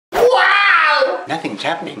Nothing's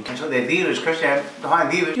happening. That's what the viewers, Christian,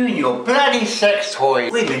 behind viewers, doing your bloody sex toy.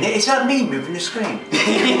 Wait a minute, is that me moving the screen?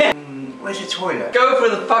 Where's the toilet? Go for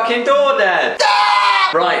the fucking door, Dad.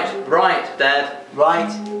 Right, Dad.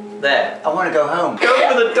 Right. There. I want to go home. Go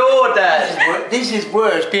for the door, Dad. This is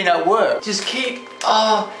worse being at work. Just keep,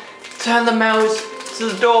 turn the mouse to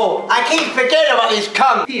the door. I keep forgetting about this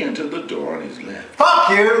cunt. He entered the door on his left. Fuck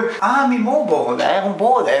you! Min mor bor der. Hun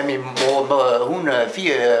bor der. Min mor, hun er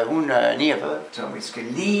 49. Så vi skal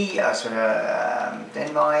lige, altså,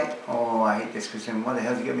 den vej. I hate this because what the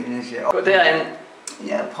hell did you get me in this shit? Gå derind.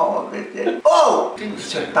 Yeah, part of it. Oh!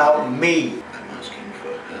 It's about me. I'm asking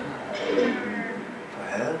for her.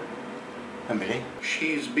 For her? Emily?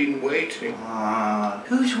 She's been waiting.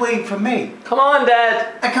 Who's waiting for me? Come on, Dad.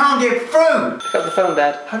 I can't get through. Pick up the phone,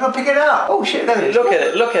 Dad. How do I pick it up? Oh shit, look at it.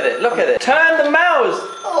 Look at it. Turn the mouse.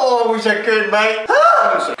 Oh, was that good, mate?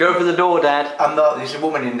 Go for the door, Dad. I'm not, there's a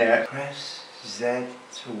woman in there. Press Z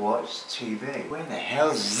to watch TV. Where the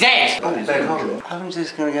hell's Z? Oh, babe, hold on. How long is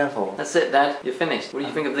this gonna go for? That's it, Dad. You're finished. What do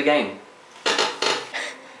you think of the game?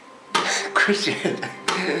 Christian.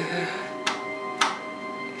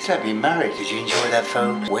 It's like being married. Did you enjoy that,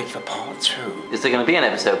 folks? Wait for part 2. Is there going to be an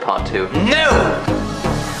episode part 2? No!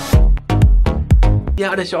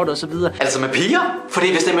 Ja, det er sjovt og så videre. Altså med piger?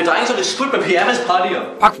 Fordi hvis det er med drenge, så er det slut med pyjamas-partier.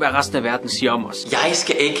 Fuck, hvad resten af verden siger om os. Jeg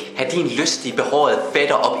skal ikke have din lystige, behårede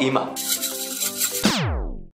fætter op i mig.